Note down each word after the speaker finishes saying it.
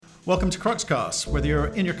Welcome to Cruxcast. Whether you're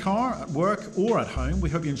in your car, at work, or at home,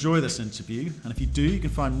 we hope you enjoy this interview. And if you do, you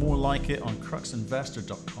can find more like it on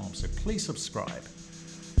cruxinvestor.com. So please subscribe.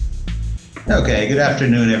 Okay, good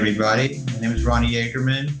afternoon, everybody. My name is Ronnie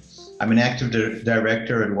Yagerman. I'm an active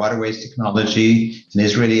director at Waterways Technology, an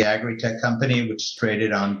Israeli agri-tech company which is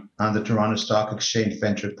traded on the Toronto Stock Exchange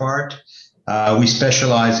Venture Part. We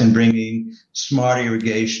specialize in bringing smart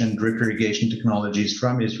irrigation, drip irrigation technologies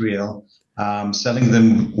from Israel, selling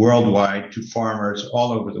them worldwide to farmers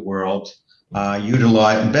all over the world,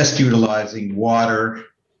 utilizing water,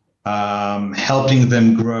 helping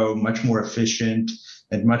them grow much more efficient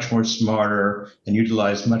and much more smarter, and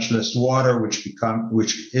utilize much less water, which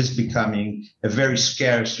is becoming a very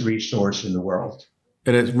scarce resource in the world.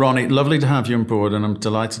 It is, Ronnie, lovely to have you on board, and I'm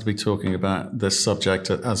delighted to be talking about this subject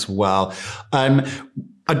as well.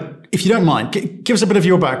 If you don't mind, give us a bit of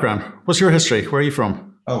your background. What's your history? Where are you from?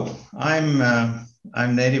 Oh, I'm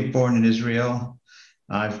native born in Israel.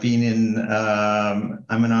 I'm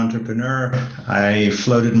an entrepreneur. I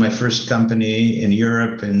floated my first company in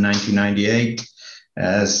Europe in 1998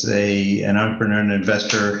 as an entrepreneur and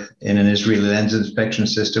investor in an Israeli lens inspection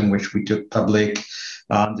system, which we took public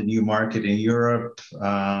on the new market in Europe,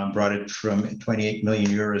 brought it from 28 million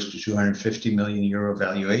euros to 250 million euro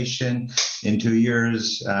valuation in 2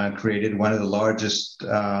 years, created one of the largest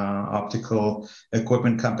optical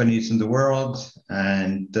equipment companies in the world.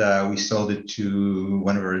 And we sold it to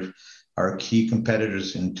one of our key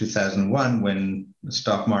competitors in 2001 when the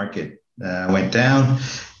stock market went down.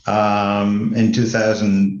 In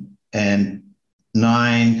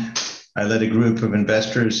 2009, I led a group of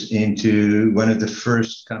investors into one of the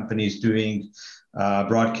first companies doing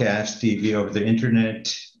broadcast TV over the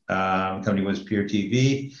internet. The company was Pure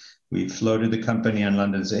TV. We floated the company on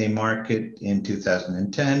London's A market in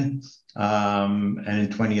 2010. And in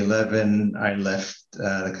 2011, I left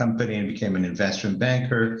the company and became an investment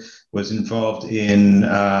banker, was involved in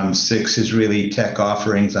 6 Israeli tech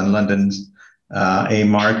offerings on London's A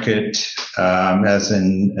market as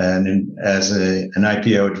an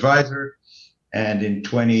IPO advisor. And in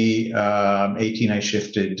 2018, I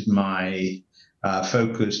shifted my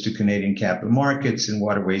focus to Canadian capital markets, and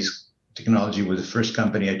Waterways Technology was the first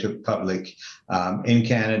company I took public in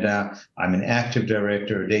Canada. I'm an active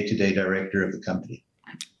director, day-to-day director of the company.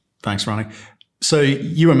 Thanks, Ronnie. So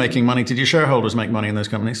you were making money. Did your shareholders make money in those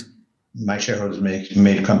companies? My shareholders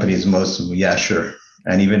made companies, most of them, yeah, sure.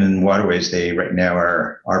 And even in Waterways, they right now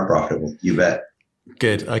are profitable. You bet.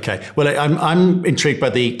 Good. Okay. Well, I'm intrigued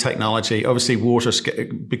by the technology. Obviously, water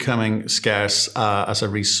becoming scarce as a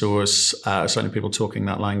resource. Certainly, people talking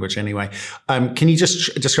that language anyway. Can you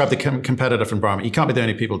just describe the competitive environment? You can't be the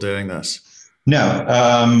only people doing this. No.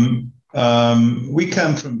 We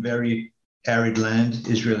come from very arid land.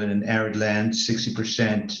 Israel in an arid land.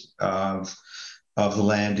 60% of the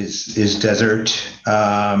land is desert.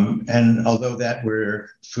 And although that we're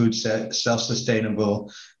food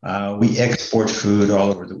self-sustainable, we export food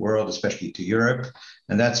all over the world, especially to Europe.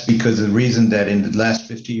 And that's because of the reason that in the last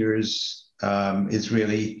 50 years,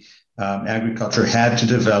 Israeli agriculture had to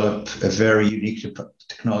develop a very unique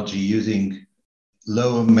technology using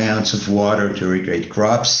low amounts of water to irrigate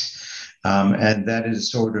crops. And that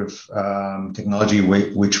is sort of technology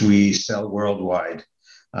which we sell worldwide.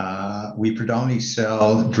 We predominantly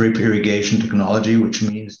sell drip irrigation technology, which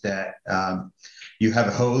means that you have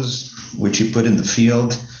a hose which you put in the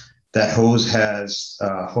field. That hose has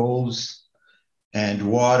holes, and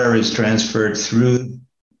water is transferred through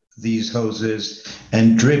these hoses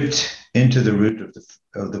and dripped into the root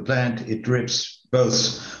of the plant. It drips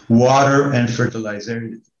both water and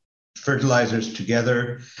fertilizers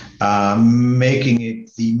together, making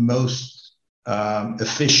it the most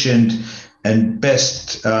efficient and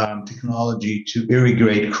best technology to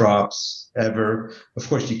irrigate crops ever. Of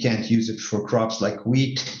course, you can't use it for crops like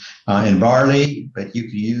wheat and barley, but you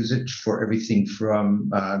can use it for everything from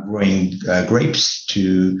growing grapes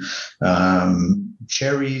to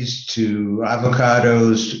cherries to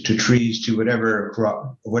avocados to trees to whatever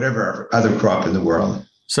other crop in the world.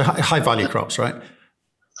 So high value crops, right?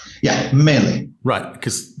 Yeah, mainly. Right,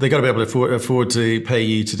 because they got to be able to afford to pay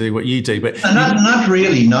you to do what you do, but not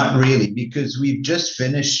really, because we've just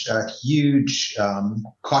finished a huge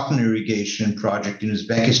cotton irrigation project in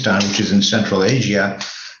Uzbekistan, which is in Central Asia.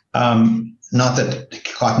 Not that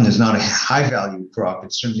cotton is not a high value crop;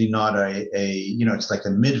 it's certainly not it's like a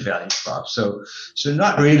mid value crop. So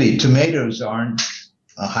not really. Tomatoes aren't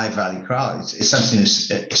a high value crop. It's something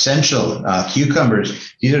essential. Cucumbers,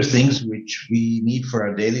 these are things which we need for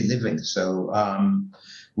our daily living. So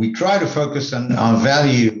we try to focus on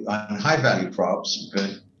high value crops,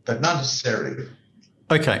 but not necessarily.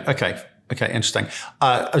 Okay, interesting.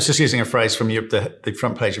 I was just using a phrase from the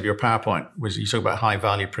front page of your PowerPoint, was you talk about high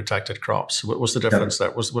value protected crops. What was the difference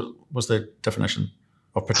there? What was the definition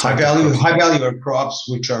of protected crops? High value are crops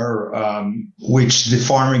which the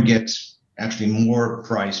farmer gets actually more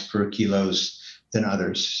price per kilos than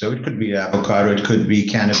others. So it could be avocado, it could be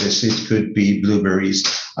cannabis, it could be blueberries,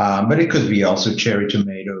 but it could be also cherry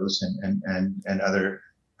tomatoes and other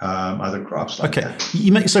crops like that.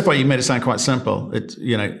 So far you made it sound quite simple.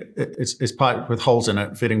 It's piped with holes in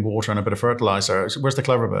it, feeding water and a bit of fertilizer. Where's the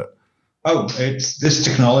clever bit? This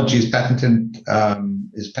technology is patented.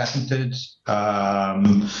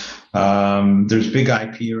 There's big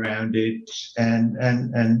IP around it,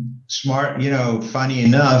 and smart. Funny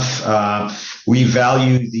enough, we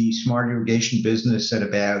value the smart irrigation business at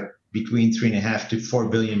about between $3.5 to $4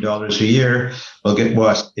 billion a year. Well, get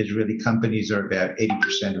what? Israeli companies are about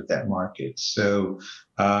 80% of that market. So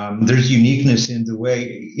there's uniqueness in the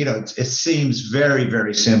way, it seems very,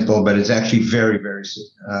 very simple, but it's actually very, very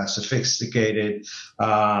sophisticated.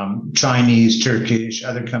 Chinese, Turkish,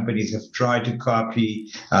 other companies have tried to copy,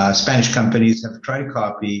 Spanish companies have tried to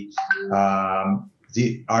copy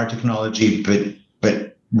our technology, but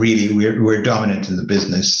really, we're dominant in the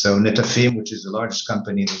business. So Netafim, which is the largest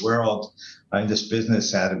company in the world in this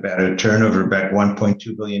business, had about a turnover about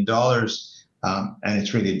 $1.2 billion, and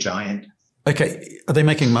it's really a giant. Okay, are they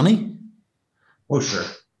making money? Oh, sure,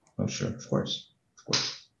 of course.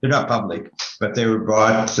 They're not public, but they were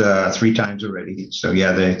bought 3 times already. So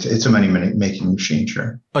yeah, it's a money-making machine,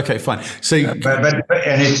 sure. Okay, fine. So, and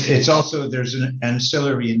it's also, there's an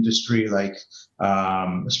ancillary industry like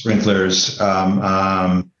sprinklers,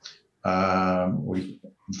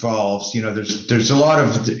 valves. There's a lot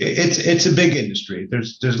of it's a big industry.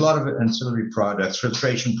 There's a lot of ancillary products,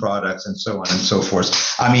 filtration products, and so on and so forth.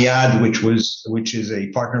 Amiad, which is a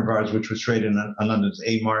partner of ours, which was traded on London's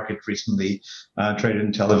A market recently, traded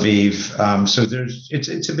in Tel Aviv. So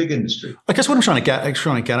it's a big industry. I guess what I'm trying to get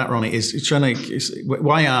at, Ronnie, is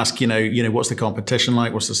why ask? What's the competition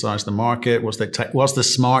like? What's the size of the market? What's the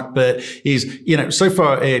smart bit? So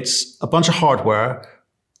far it's a bunch of hardware.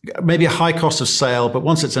 Maybe a high cost of sale, but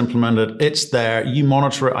once it's implemented, it's there. You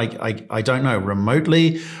monitor it, I don't know,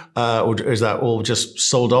 remotely, or is that all just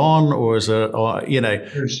sold on, or is it,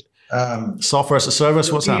 software as a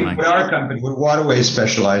service? What's happening? What our company, what Waterway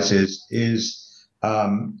specializes is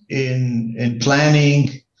in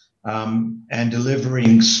planning and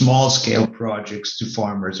delivering small scale projects to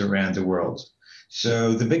farmers around the world.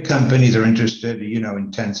 So the big companies are interested,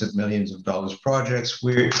 in tens of millions of dollars projects.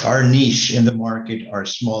 Our niche in the market are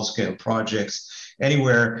small scale projects,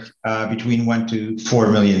 anywhere between $1 to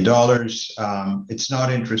 $4 million. It's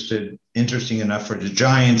not interesting enough for the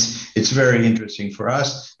giants. It's very interesting for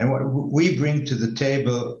us. And what we bring to the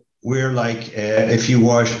table, we're like, if you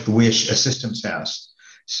wish, a systems house.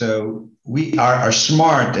 So we are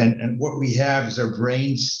smart, and what we have is our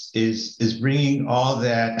brains is bringing all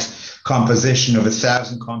that composition of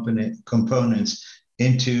 1,000 components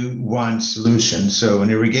into one solution. So an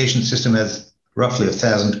irrigation system has roughly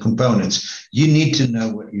 1,000 components. You need to know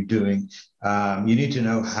what you're doing. You need to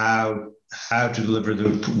know how to deliver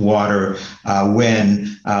the water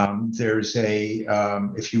when there's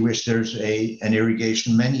if you wish, there's an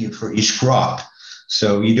irrigation menu for each crop.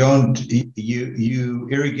 So you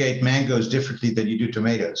irrigate mangoes differently than you do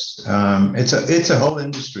tomatoes. It's a whole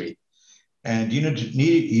industry, and you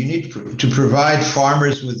need to provide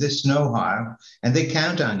farmers with this know-how, and they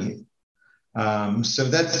count on you. So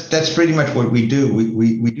that's pretty much what we do.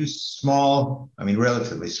 We do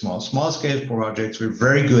relatively small scale projects. We're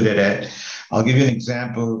very good at it. I'll give you an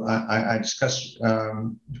example. I discussed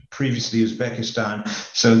previously Uzbekistan.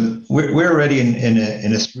 So we're already in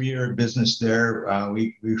a 3-year business there.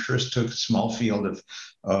 We first took a small field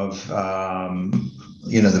of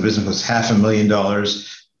the business was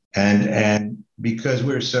 $500,000, and because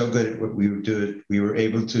we're so good at what we do, we were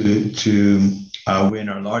able to win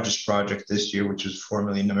our largest project this year, which was $4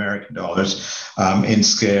 million American dollars in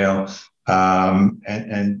scale.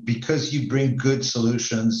 And because you bring good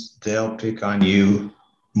solutions, they'll pick on you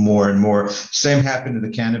more and more. Same happened in the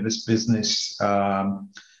cannabis business.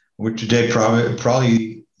 We're today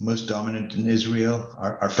probably most dominant in Israel.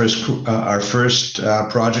 Our first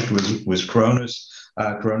project was Cronus.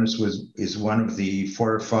 Cronus is one of the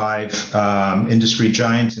 4 or 5 industry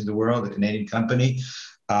giants in the world, a Canadian company.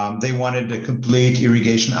 They wanted a complete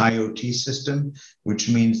irrigation IoT system, which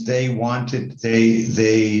means they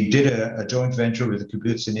did a joint venture with the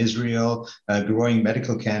kibbutz in Israel, growing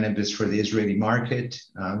medical cannabis for the Israeli market.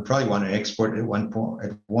 Probably want to export at one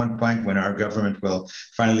point when our government will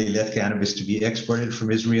finally let cannabis to be exported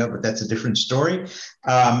from Israel, but that's a different story.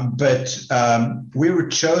 But we were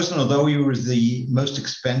chosen, although we were the most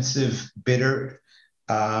expensive bidder,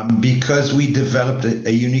 because we developed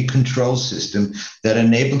a unique control system that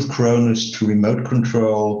enabled Cronus to remote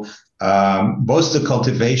control both the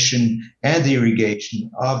cultivation and the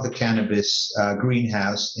irrigation of the cannabis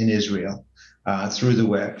greenhouse in Israel through the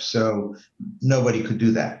web. So nobody could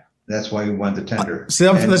do that. That's why we won the tender.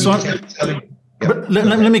 That's one. But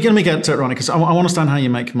let me get to it, Ronnie, because I want to understand how you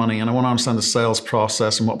make money, and I want to understand the sales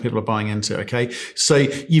process and what people are buying into. Okay, so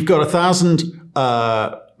you've got 1,000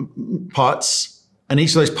 parts. And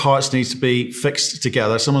each of those parts needs to be fixed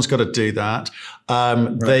together. Someone's got to do that.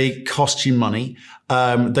 Right. They cost you money.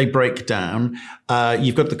 They break down.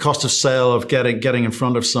 You've got the cost of sale of getting in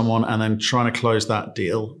front of someone and then trying to close that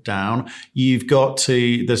deal down. You've got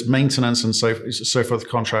there's maintenance and so forth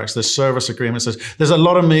contracts. There's service agreements. There's a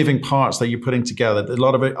lot of moving parts that you're putting together. A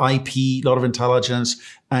lot of IP, a lot of intelligence,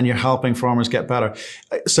 and you're helping farmers get better.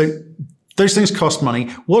 So those things cost money.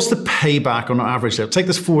 What's the payback on average there? Take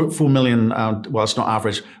this 4 million. Well, it's not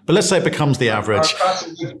average, but let's say it becomes the average.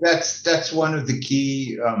 That's one of the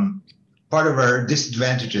key part of our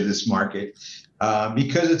disadvantage of this market,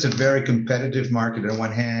 because it's a very competitive market. On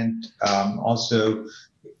one hand, also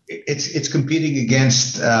it's competing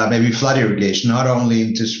against maybe flood irrigation, not only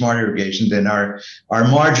into smart irrigation. Then our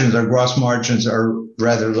margins, our gross margins are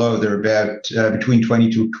rather low. They're about between 20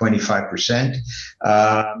 to 25%.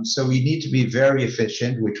 So we need to be very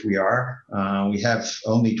efficient, which we are. We have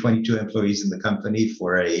only 22 employees in the company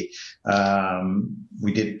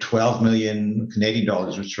we did 12 million Canadian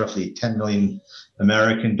dollars, which is roughly 10 million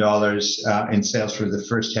American dollars in sales for the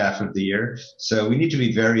first half of the year. So we need to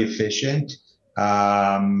be very efficient.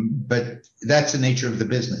 But that's the nature of the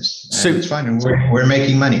business. So it's fine, and we're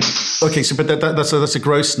making money. Okay, so but that's a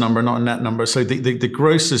gross number, not a net number. So the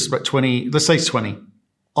gross is about 20. Let's say 20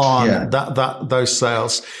 on those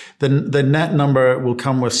sales. The net number will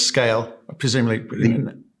come with scale, presumably.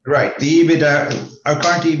 Right. The EBITDA, our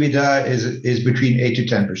current EBITDA is between 8 to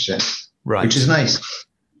 10%. Right. Which is nice.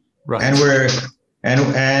 Right. And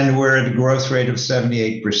we're at a growth rate of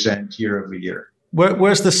 78% year over year.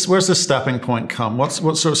 Where's the stepping point come? What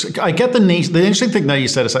sort of, I get the niche. The interesting thing there you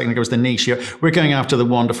said a second ago was the niche here. We're going after the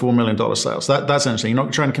 $1 to $4 million sales. That's interesting. You're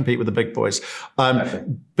not trying to compete with the big boys. But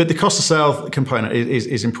the cost of sale component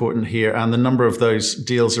is important here, and the number of those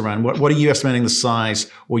deals around. What are you estimating the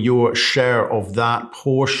size or your share of that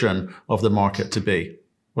portion of the market to be?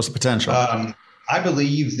 What's the potential? I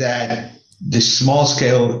believe that the small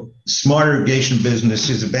scale smart irrigation business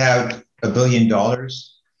is about $1 billion.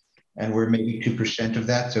 And we're maybe 2% of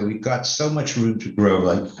that. So we've got so much room to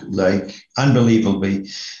grow, like unbelievably.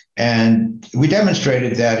 And we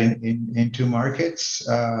demonstrated that in two markets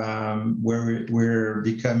where we're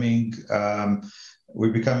becoming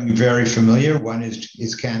very familiar. One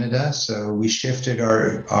is Canada. So we shifted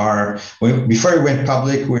before we went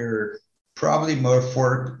public, we're probably more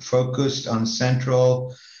focused on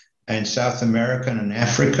Central and South America and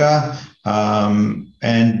Africa.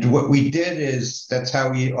 And what we did is, that's how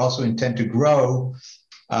we also intend to grow.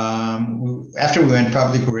 After we went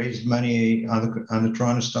public, we raised money on the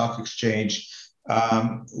Toronto Stock Exchange.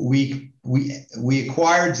 We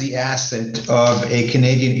acquired the asset of a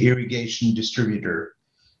Canadian irrigation distributor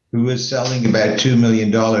who was selling about $2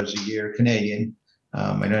 million a year Canadian.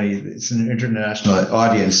 I know it's an international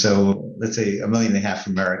audience, so let's say $1.5 million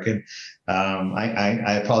American.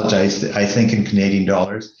 I apologize. I think in Canadian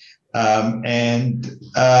dollars.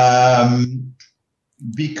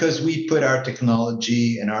 Because we put our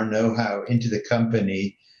technology and our know-how into the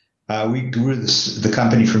company, we grew the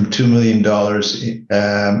company from $2 million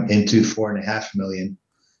into $4.5 million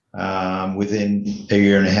within a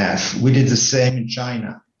year and a half. We did the same in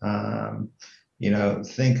China.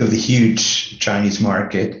 Think of the huge Chinese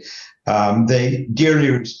market. They dearly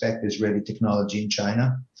respect Israeli technology in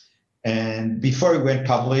China. And before we went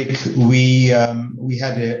public, we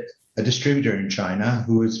had a distributor in China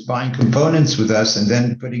who was buying components with us and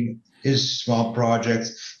then putting his small projects,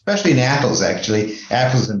 especially in apples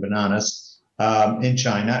and bananas, in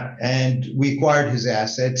China. And we acquired his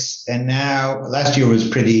assets. And now, last year was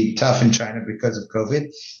pretty tough in China because of COVID.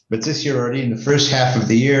 But this year already, in the first half of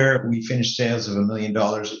the year, we finished sales of $1 million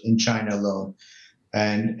in China alone.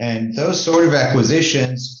 And those sort of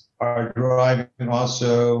acquisitions are driving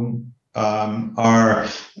also our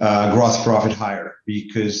gross profit higher,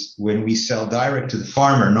 because when we sell direct to the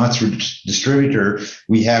farmer, not through distributor,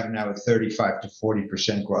 we have now a 35 to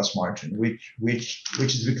 40% gross margin, which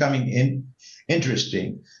is becoming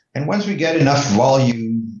interesting. And once we get enough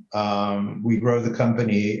volume, we grow the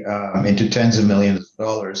company into tens of millions of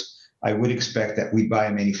dollars. I would expect that we buy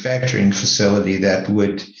a manufacturing facility that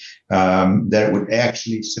would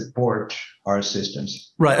actually support our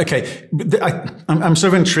systems. Right. Okay. I'm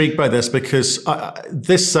sort of intrigued by this because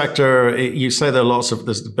this sector, you say there's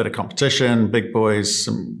a bit of competition, big boys,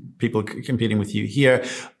 some people competing with you here.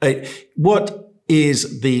 What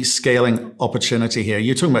is the scaling opportunity here?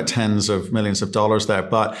 You're talking about tens of millions of dollars there,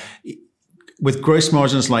 but with gross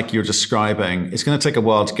margins like you're describing, it's going to take a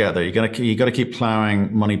while to get there. You got to keep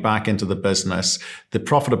plowing money back into the business. The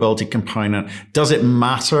profitability component, does it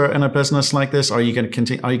matter in a business like this? Are you going to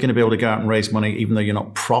continue? Are you going to be able to go out and raise money even though you're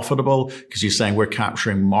not profitable because you're saying we're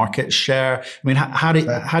capturing market share? I mean, how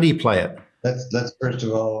do you play it? Let's first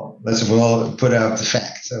of all put out the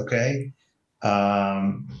facts. Okay,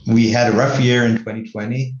 we had a rough year in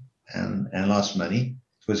 2020 and lost money.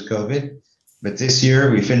 It was COVID. But this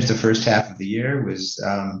year, we finished the first half of the year with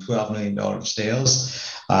 $12 million of sales.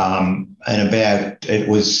 And it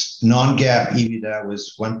was non-GAAP EBITDA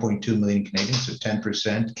was 1.2 million Canadian, so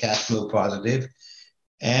 10%, cash flow positive.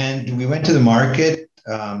 And we went to the market.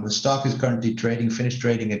 The stock is currently finished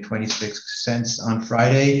trading at 26 cents on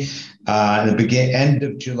Friday. End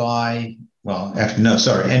of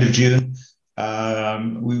June,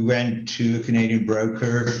 we went to a Canadian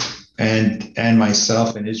broker and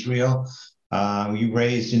myself in Israel. We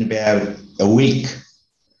raised in about a week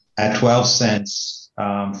at 12 cents,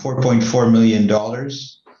 $4.4 million.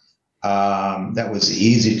 That was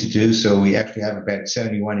easy to do. So we actually have about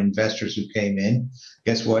 71 investors who came in.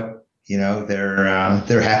 Guess what?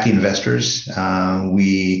 They're happy investors.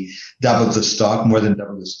 We doubled the stock, more than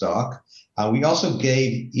doubled the stock. We also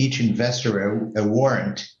gave each investor a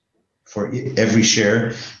warrant for every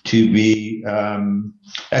share to be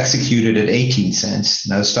executed at 18 cents.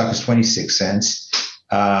 Now the stock is 26 cents.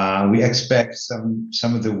 We expect some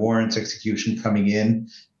of the warrants execution coming in,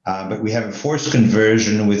 but we have a forced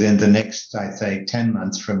conversion within the next, I think, 10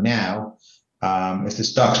 months from now. If the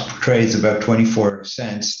stock trades about 24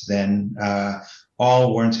 cents, then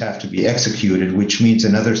all warrants have to be executed, which means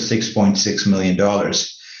another $6.6 million.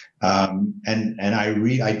 And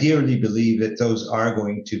I dearly believe that those are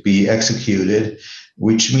going to be executed,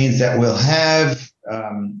 which means that we'll have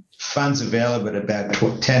funds available at about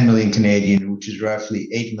 10 million Canadian, which is roughly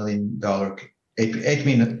 $8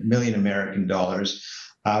 million American dollars,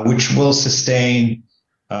 which will sustain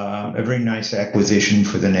a very nice acquisition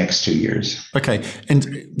for the next 2 years. Okay, and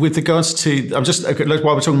with regards to, while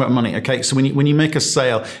we're talking about money, okay, so when you make a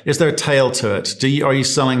sale, is there a tail to it? Are you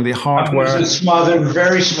selling the hardware? There's a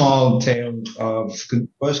very small tail of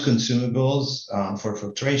both consumables for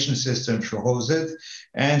filtration systems, for hoses,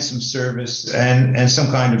 and some service and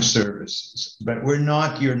some kind of service. But we're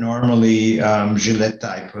not your normally Gillette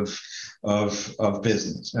type of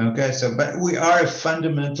business. Okay, but we are a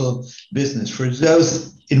fundamental business for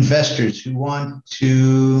those investors who want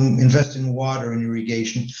to invest in water and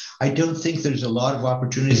irrigation. I don't think there's a lot of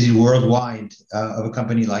opportunities worldwide of a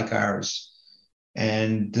company like ours.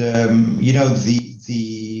 And we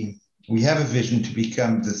have a vision to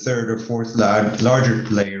become the third or fourth larger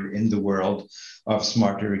player in the world of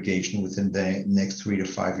smart irrigation within the next 3 to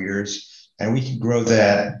 5 years, and we can grow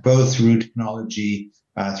that both through technology,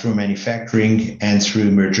 through manufacturing, and through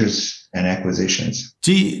mergers and acquisitions.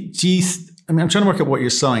 I'm trying to work out what you're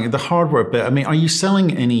selling. The hardware bit, are you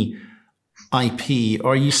selling any IP?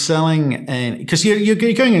 Are you selling because you're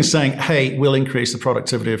going and saying, hey, we'll increase the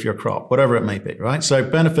productivity of your crop, whatever it may be, right? So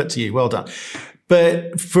benefit to you, well done.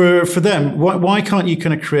 But for them, why can't you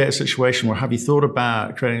kind of create a situation where, have you thought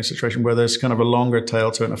about creating a situation where there's kind of a longer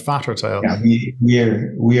tail to it and a fatter tail? Yeah,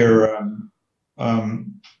 we are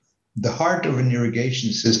the heart of an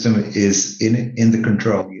irrigation system is in the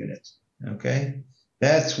control unit. Okay,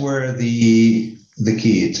 that's where the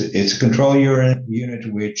key. It's a control unit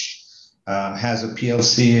which has a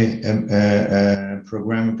PLC,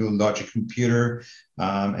 programmable logic computer,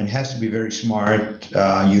 and has to be very smart.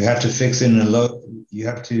 You have to fix in a lot. You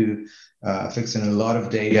have to fix in a lot of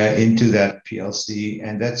data into that PLC,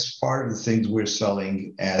 and that's part of the things we're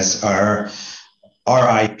selling as our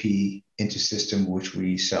IP into system, which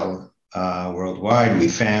we sell worldwide. We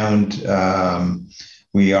found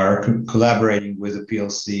we are collaborating with a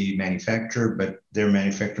PLC manufacturer, but they're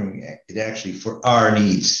manufacturing it actually for our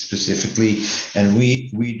needs specifically, and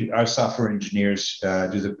our software engineers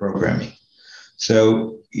do the programming.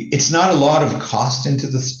 So it's not a lot of cost into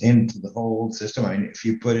the whole system. I mean, if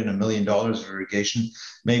you put in $1 million of irrigation,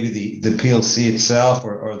 maybe the PLC itself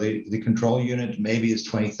or the control unit maybe is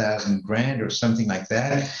 20,000 grand or something like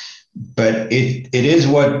that. But it is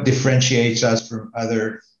what differentiates us from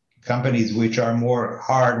other companies which are more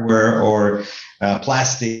hardware or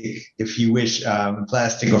plastic, if you wish,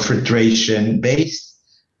 plastic or filtration based.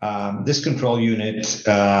 This control unit,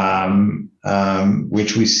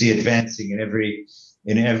 which we see advancing in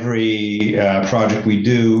every project we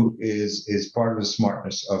do, is part of the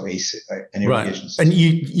smartness of an irrigation system. And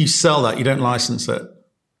you sell that, you don't license it?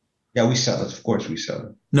 Yeah, we sell it. Of course, we sell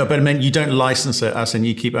it. No, but I mean, you don't license it, as in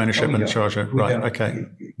you keep ownership and charge it. Right. Don't. Okay.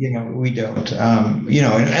 We don't.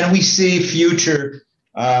 And we see the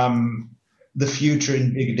future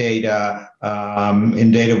in big data,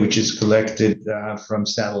 in data which is collected from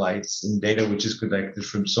satellites, in data which is collected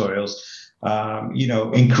from soils,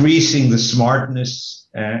 increasing the smartness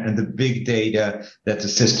and the big data that the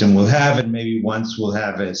system will have, and maybe once we'll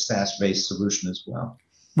have a SaaS-based solution as well.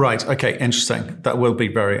 Right. Okay. Interesting. That will be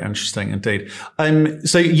very interesting indeed.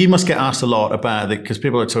 So you must get asked a lot about it because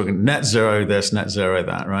people are talking net zero this, net zero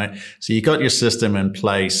that, right? So you got your system in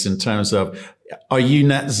place in terms of, are you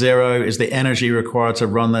net zero? Is the energy required to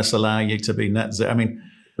run this allow you to be net zero? I mean,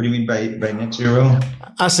 what do you mean by net zero?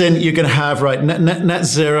 As in, you can have net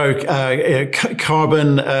zero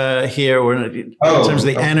carbon here, or in terms of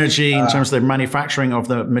the energy, in terms of the manufacturing of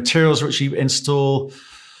the materials which you install.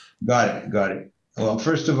 Got it. Well,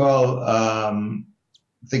 first of all,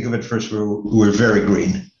 think of it first. We're very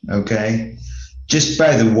green. Okay, just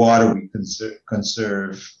by the water we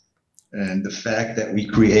conserve, and the fact that we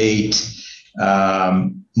create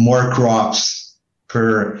more crops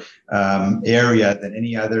per area than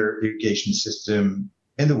any other irrigation system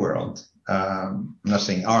in the world. I'm not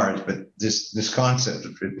saying ours, but this concept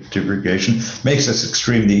of irrigation makes us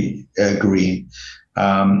extremely green.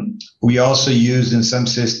 We also use in some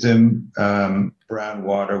system brown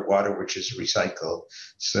water which is recycled.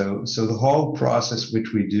 So the whole process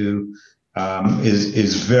which we do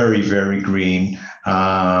is very, very green.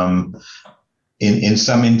 In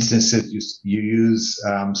some instances, you use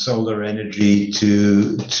solar energy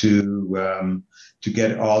to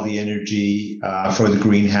get all the energy for the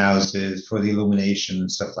greenhouses, for the illumination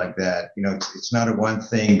and stuff like that. It's not a one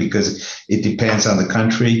thing because it depends on the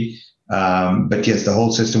country. But yes, the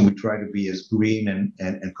whole system, we try to be as green and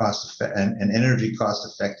energy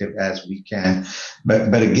cost effective as we can.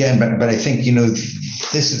 But I think,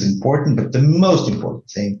 this is important, but the most important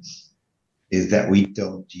thing is that we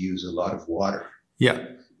don't use a lot of water. Yeah.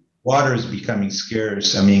 Water is becoming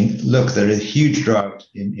scarce. I mean, look, there is a huge drought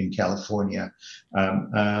in California.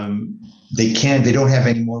 They don't have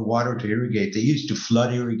any more water to irrigate. They used to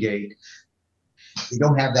flood irrigate. They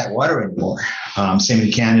don't have that water anymore. Same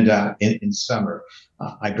in Canada in summer.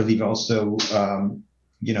 I believe also,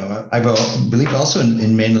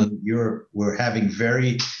 in mainland Europe, we're having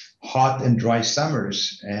very hot and dry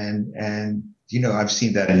summers. And I've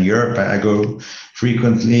seen that in Europe. I go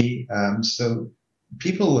frequently. So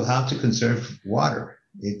people will have to conserve water.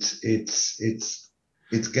 It's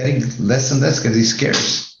getting less and less because it's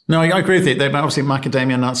scarce. No, I agree with you. They've obviously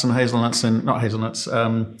macadamia nuts and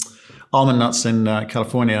almond nuts in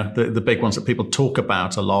California, the big ones that people talk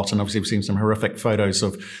about a lot. And obviously we've seen some horrific photos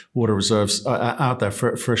of water reserves out there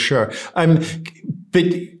for sure.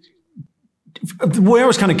 But where I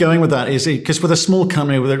was kind of going with that is because with a small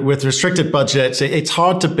company with restricted budgets, it's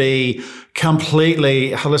hard to be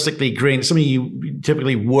completely holistically green. It's something you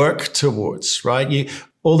typically work towards, right?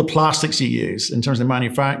 All the plastics you use in terms of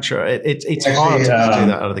manufacture, it's hard to do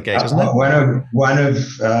that out of the gate, isn't it? One of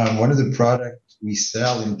the products we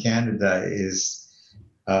sell in Canada is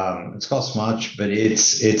it's called Smudge, but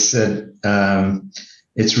it's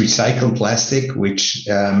recycled plastic which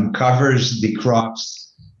covers the crops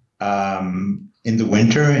in the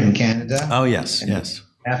winter in Canada. Oh, yes, yes.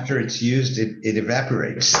 After it's used, it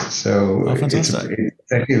evaporates. So it's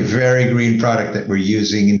actually a very green product that we're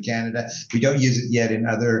using in Canada. We don't use it yet in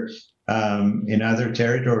other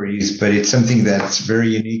territories, but it's something that's very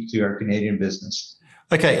unique to our Canadian business.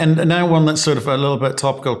 Okay, and now one that's sort of a little bit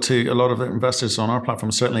topical to a lot of the investors on our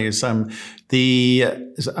platform certainly is I'm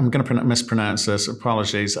going to mispronounce this,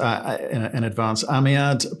 apologies in advance,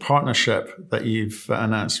 Amiad partnership that you've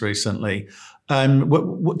announced recently.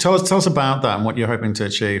 Tell us about that and what you're hoping to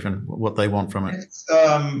achieve and what they want from it.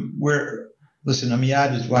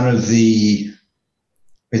 Amiad is one of the.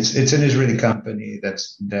 It's an Israeli company that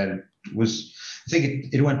was. I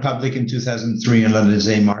think it went public in 2003 in London's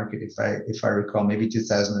AIM market, if I recall, maybe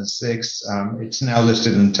 2006. It's now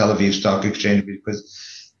listed in Tel Aviv Stock Exchange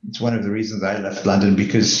because it's one of the reasons I left London,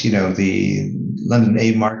 because the London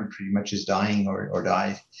A market pretty much is dying or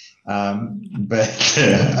died. But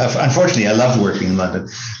unfortunately, I love working in London.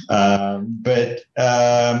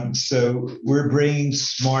 So we're bringing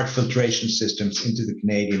smart filtration systems into the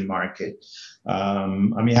Canadian market.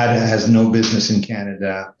 It has no business in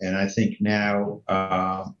Canada, and I think now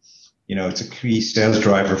it's a key sales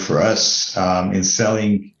driver for us in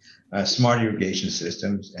selling smart irrigation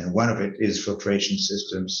systems, and one of it is filtration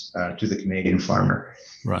systems to the Canadian farmer.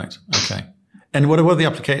 Right. Okay. And what are the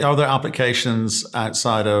other applications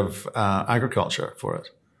outside of agriculture for it?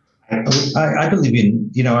 I believe in,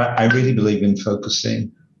 I really believe in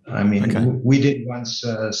focusing. We did once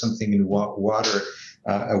something in water,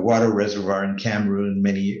 a water reservoir in Cameroon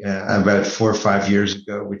about 4 or 5 years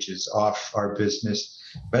ago, which is off our business.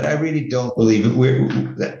 But I really don't believe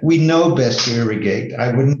it. We know best to irrigate.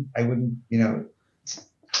 I wouldn't.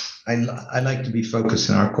 I like to be focused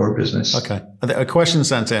in our core business. Okay. A question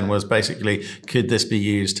sent in was basically, could this be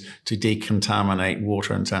used to decontaminate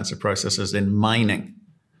water-intensive processes in mining?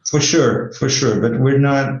 For sure. But we're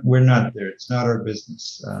not there. It's not our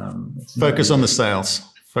business. Focus on the sales.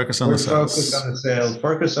 Focus on the sales. Focus on the sales.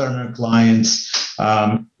 Focus on our clients.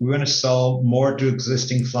 We want to sell more to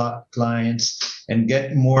existing clients and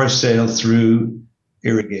get more sales through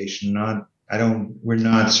irrigation. We're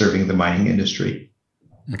not serving the mining industry.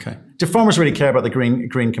 Okay. Do farmers really care about the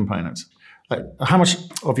green component? How much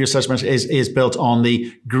of your assessment is built on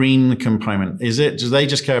the green component? Do they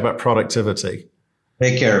just care about productivity?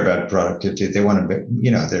 They care about productivity. They want to,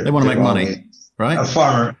 they want to make money, right?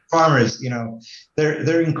 Farmers,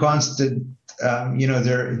 they're in constant,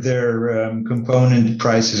 their component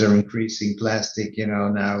prices are increasing. Plastic,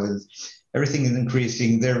 now is everything is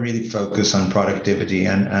increasing. They're really focused on productivity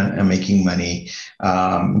and making money,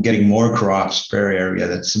 getting more crops per area.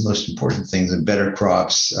 That's the most important thing. And better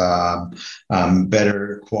crops,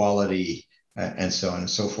 better quality, and so on and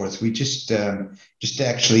so forth. We just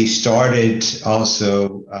actually started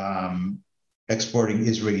also exporting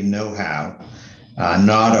Israeli know-how,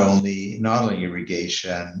 not only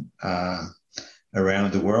irrigation.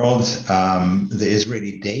 Around the world. The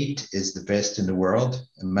Israeli date is the best in the world,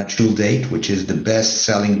 a Machul date, which is the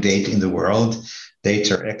best-selling date in the world.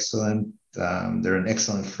 Dates are excellent. They're an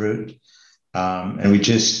excellent fruit. And we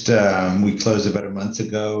closed about a month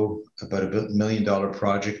ago about $1 million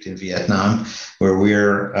project in Vietnam, where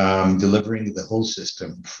we're delivering the whole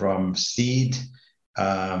system from seed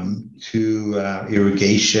to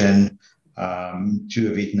irrigation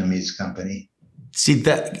to a Vietnamese company. See,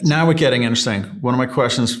 that now we're getting interesting. One of my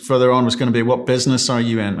questions further on was going to be, what business are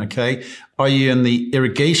you in? Okay. Are you in the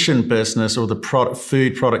irrigation business or the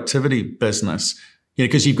food productivity business?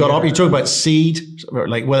 Because you talk about seed,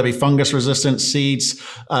 like whether it be fungus resistant seeds,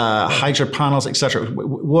 hydro panels, etc.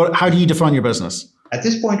 How do you define your business? At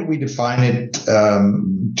this point, we define it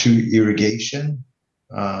to irrigation,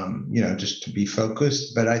 just to be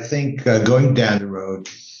focused. But I think going down the road,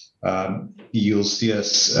 you'll see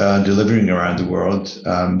us delivering around the world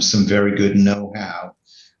some very good know-how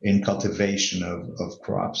in cultivation of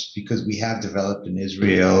crops, because we have developed in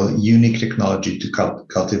Israel unique technology to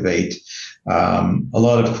cultivate a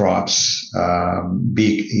lot of crops.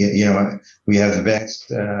 We have the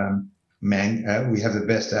best we have the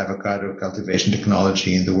best avocado cultivation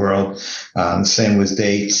technology in the world. Same with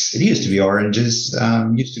dates. It used to be oranges.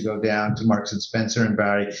 Used to go down to Marks and Spencer and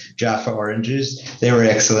buy Jaffa oranges. They were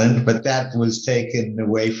excellent, but that was taken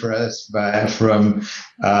away for us from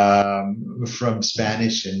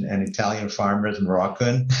Spanish and Italian farmers,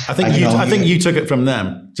 Moroccan. I think you took it from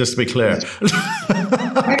them. Just to be clear.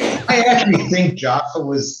 I actually think Jaffa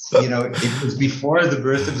was, it was before the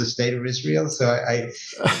birth of the state of Israel. So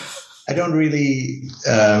I don't really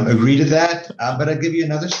agree to that, but I'll give you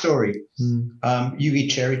another story. You eat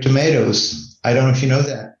cherry tomatoes. I don't know if you know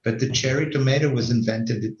that, but the cherry tomato was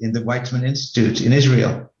invented in the Weizmann Institute in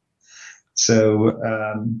Israel. So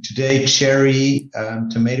today, cherry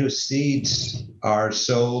tomato seeds are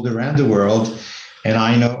sold around the world. And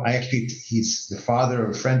he's the father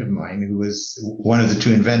of a friend of mine who was one of the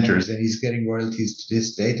two inventors, and he's getting royalties to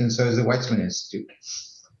this date, and so is the Weizmann Institute.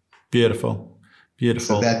 Beautiful.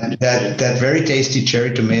 So that very tasty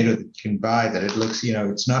cherry tomato that you can buy, that it looks,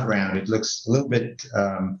 it's not round, it looks a little bit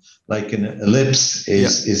like an ellipse,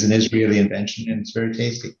 is an Israeli invention, and it's very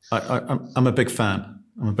tasty. I'm a big fan.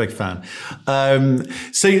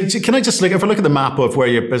 So can I just if I look at the map of where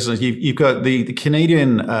your business, you've got the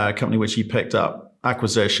Canadian company which you picked up,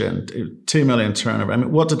 acquisition, $2 million turnover. I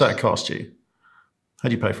mean, what did that cost you? How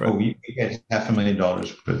do you pay for it? You get $500,000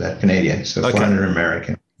 for that Canadian, so okay. $400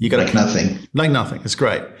 American. You got nothing. Like nothing. It's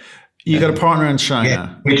great. You got a partner in Yeah,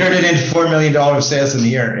 China. we turned it into $4 million of sales in a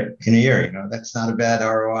year. That's not a bad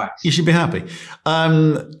ROI. You should be happy.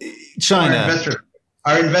 China.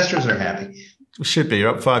 Our investors are happy. Should be. You're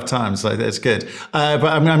up 5 times. So that's good. But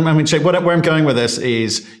I mean, where I'm going with this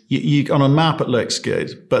is you on a map, it looks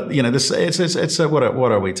good. But, it's what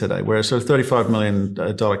are we today? We're a sort of $35 million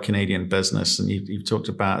Canadian business. And you've talked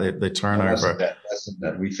about the turnover. Less than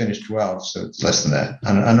that. We finished 12, so it's less than that.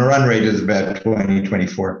 On a run rate is about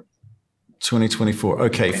 2024. 2024.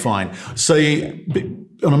 Okay, fine. So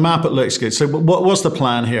on a map, it looks good. So what's the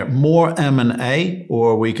plan here? More M&A,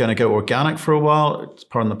 or are we going to go organic for a while?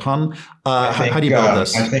 Pardon the pun. How do you build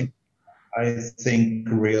this? I think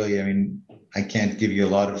really, I can't give you a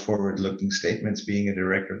lot of forward-looking statements being a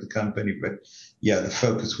director of the company, but yeah, the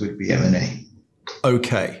focus would be M&A.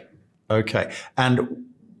 Okay. And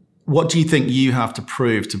what do you think you have to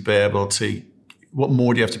prove to be able to, what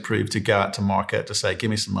more do you have to prove to go out to market to say, give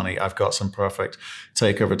me some money, I've got some perfect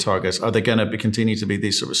takeover targets? Are they going to continue to be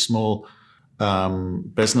these sort of small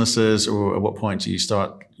businesses, or at what point do you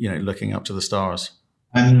start, looking up to the stars?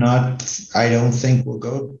 I don't think we'll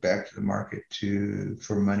go back to the market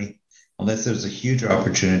for money unless there's a huge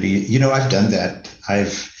opportunity. I've done that.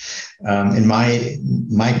 In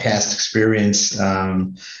my past experience,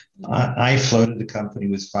 I floated the company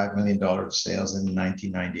with $5 million of sales in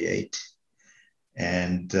 1998.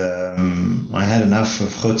 And I had enough of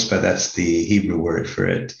chutzpah, that's the Hebrew word for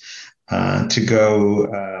it, to go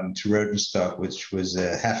to Rodenstock, which was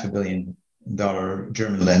a $500 million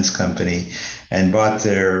German lens company, and bought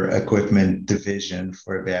their equipment division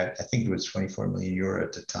for about, I think it was 24 million euro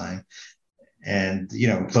at the time. And,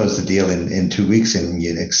 closed the deal in 2 weeks in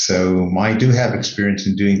Munich. So I do have experience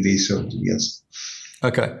in doing these sort of deals.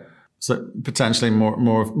 Okay. So potentially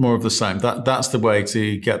more of the same. That's the way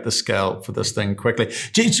to get the scale for this thing quickly.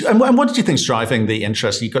 And what did you think is driving the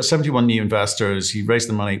interest? You've got 71 new investors. You raised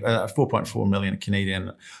the money, 4.4 million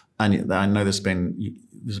Canadian. And I know there's been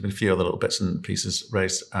a few other little bits and pieces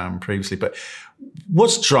raised previously. But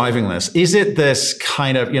what's driving this? Is it this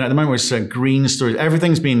kind of, at the moment we're saying green stories,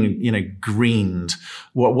 everything's been, greened,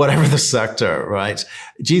 whatever the sector, right?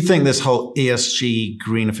 Do you think this whole ESG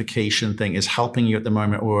greenification thing is helping you at the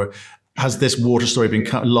moment, or has this water story been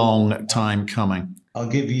a long time coming? I'll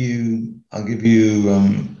give you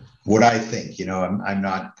what I think.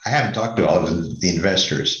 I haven't talked to all of the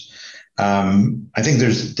investors. I think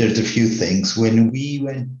there's a few things. When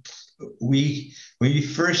we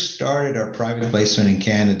first started our private placement in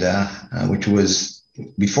Canada, which was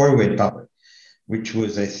before we went public, which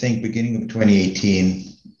was, I think, beginning of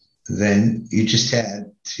 2018, then you just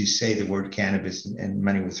had to say the word cannabis and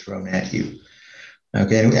money was thrown at you.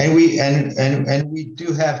 Okay, and we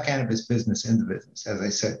do have cannabis business in the business, as I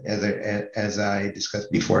said, as I discussed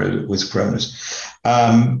before with Cronus.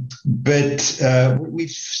 But we've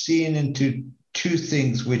seen into two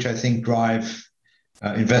things which I think drive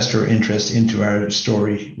investor interest into our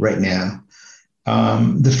story right now.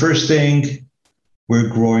 The first thing, we're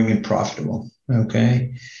growing and profitable.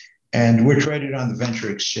 Okay, and we're traded on the venture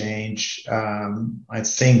exchange. I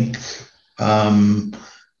think.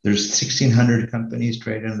 There's 1,600 companies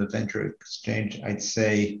traded on the venture exchange. I'd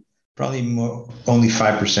say probably only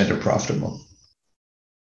 5% are profitable.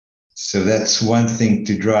 So that's one thing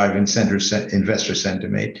to drive investor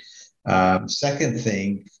sentiment. Second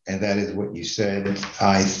thing, and that is what you said,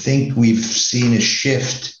 I think we've seen a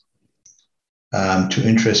shift to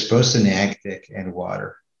interest both in agtech and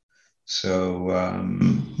water. So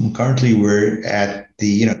currently we're at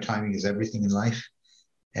the, timing is everything in life.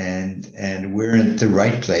 And we're in the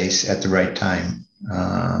right place at the right time.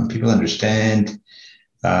 People understand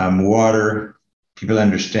water. People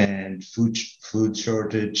understand food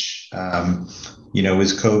shortage.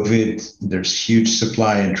 With COVID, there's huge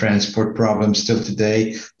supply and transport problems still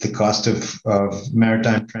today. The cost of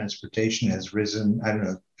maritime transportation has risen,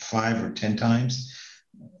 5 or 10 times.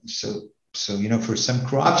 So for some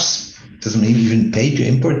crops, it doesn't even pay to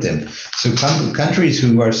import them. So countries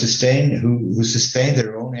who sustain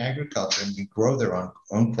their own agriculture and grow their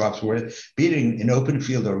own crops, be it in open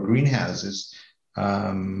field or greenhouses,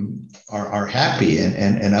 are happy.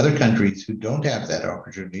 And other countries who don't have that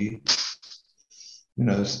opportunity,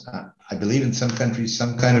 I believe in some countries,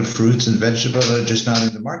 some kind of fruits and vegetables are just not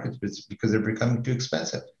in the market because they're becoming too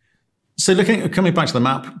expensive. So coming back to the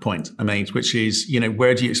map point I made, which is,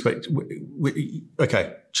 where do you expect,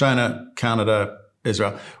 okay, China, Canada,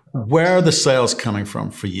 Israel, where are the sales coming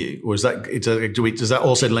from for you? Or does that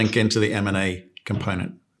also link into the M&A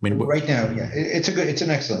component? Right now, yeah, it's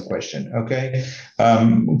an excellent question. Okay.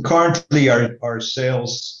 Currently our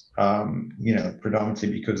sales,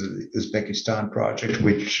 predominantly because of the Uzbekistan project,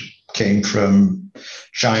 which came from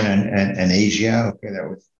China and Asia. Okay, that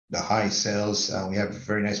was the high sales. We have a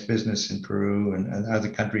very nice business in Peru and other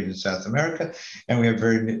countries in South America, and we have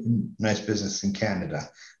very nice business in Canada.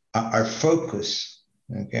 Our focus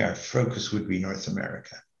would be North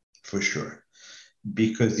America for sure,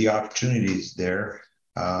 because the opportunity is there.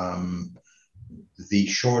 The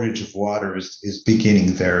shortage of water is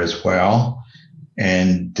beginning there as well.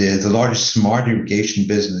 And the largest smart irrigation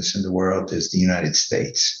business in the world is the United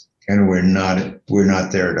States. And we're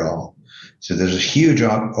not there at all. So there's a huge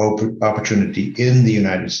opportunity in the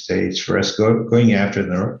United States for us going after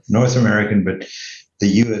the North American, but the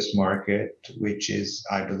U.S. market, which is,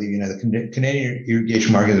 I believe, the Canadian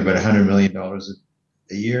irrigation market is about $100 million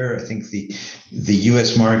a year. I think the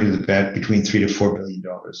U.S. market is about between $3 to $4 billion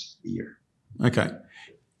a year. Okay.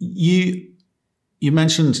 You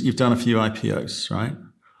mentioned you've done a few IPOs, right?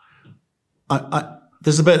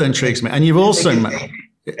 There's a bit that intrigues me. And you've also...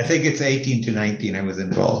 I think it's 18 to 19 I was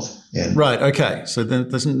involved in. Right. Okay. So then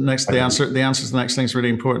the answer to the next thing is really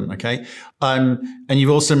important. Okay. And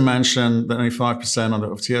you've also mentioned that only 5%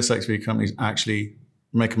 of TSXV companies actually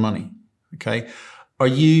make money. Okay. Are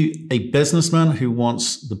you a businessman who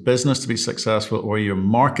wants the business to be successful, or are you a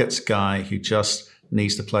markets guy who just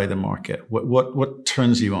needs to play the market? What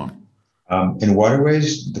turns you on? In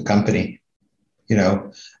Waterways, the company. We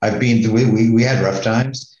had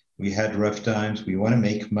rough times. We want to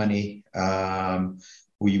make money.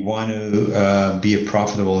 We want to be a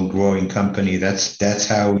profitable and growing company. That's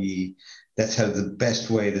how the best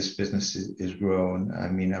way this business is grown. I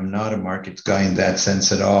mean, I'm not a markets guy in that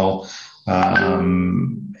sense at all. I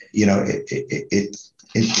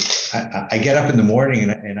get up in the morning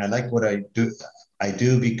and I like what I do. I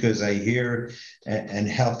do because I hear and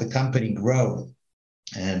help the company grow.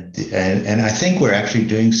 And I think we're actually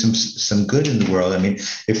doing some good in the world. I mean,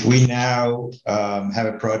 if we now have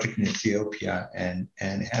a project in Ethiopia and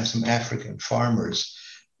have some African farmers,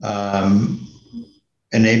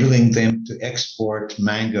 enabling them to export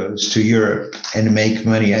mangoes to Europe and make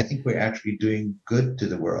money, I think we're actually doing good to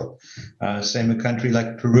the world. Same a country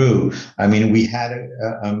like Peru. I mean, we had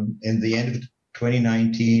in the end of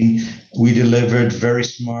 2019, we delivered very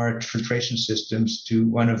smart filtration systems to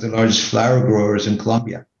one of the largest flower growers in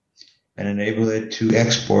Colombia and enabled it to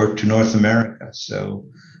export to North America. So,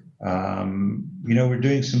 we're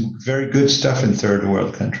doing some very good stuff in third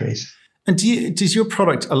world countries. And does your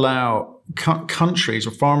product allow countries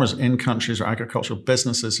or farmers in countries or agricultural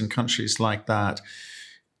businesses in countries like that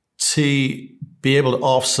to be able to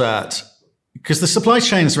offset? Because the supply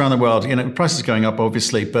chains around the world, prices going up,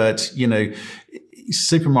 obviously, but,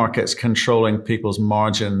 supermarkets controlling people's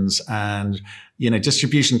margins and,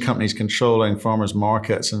 distribution companies controlling farmers'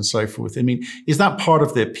 markets and so forth. I mean, is that part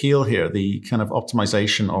of the appeal here, the kind of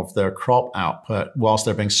optimization of their crop output whilst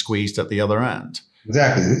they're being squeezed at the other end?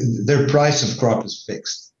 Exactly. Their price of crop is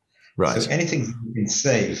fixed. Right. So anything you can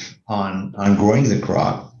save on growing the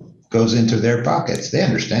crop goes into their pockets. They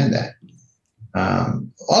understand that.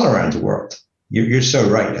 All around the world. You're so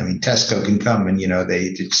right. I mean, Tesco can come and,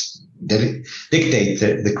 they dictate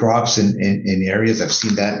the crops in areas. I've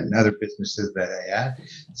seen that in other businesses that I had.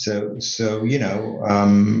 So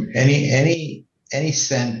any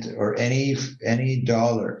cent or any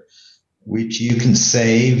dollar which you can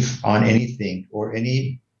save on anything or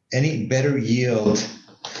any better yield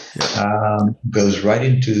goes right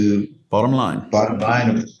into bottom line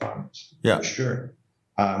of the farmers. Yeah, for sure.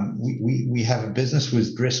 We have a business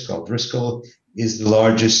with Driscoll. Driscoll is the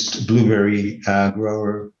largest blueberry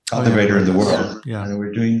cultivator in the world. Yeah. And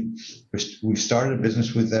we've started a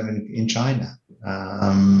business with them in China.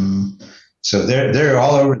 So they're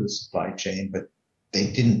all over the supply chain, but they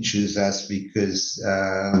didn't choose us because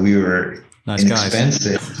we were nice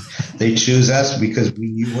inexpensive. Guys. They choose us because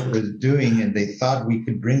we knew what we were doing, and they thought we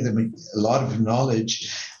could bring them a lot of knowledge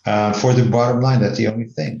for the bottom line. That's the only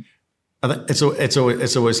thing. It's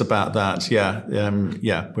always about that. Yeah.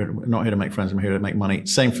 We're not here to make friends. I'm here to make money.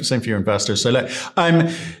 Same for your investors. So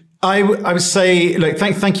I would say,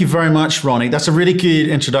 thank you very much, Ronnie. That's a really good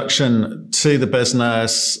introduction to the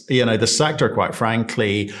business, the sector, quite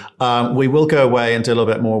frankly. We will go away and do a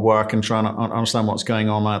little bit more work and try and understand what's going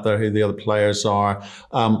on out there, who the other players are.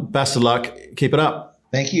 Best of luck. Keep it up.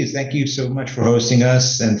 Thank you. Thank you so much for hosting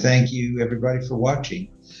us. And thank you, everybody, for watching.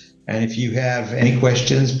 And if you have any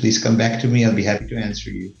questions, please come back to me. I'll be happy to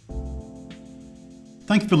answer you.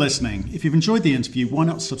 Thank you for listening. If you've enjoyed the interview, why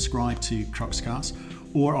not subscribe to Cruxcast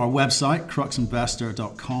or our website,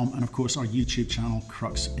 cruxinvestor.com, and of course our YouTube channel,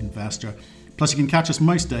 Crux Investor. Plus you can catch us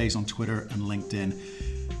most days on Twitter and LinkedIn.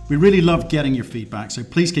 We really love getting your feedback, so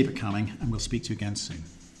please keep it coming, and we'll speak to you again soon.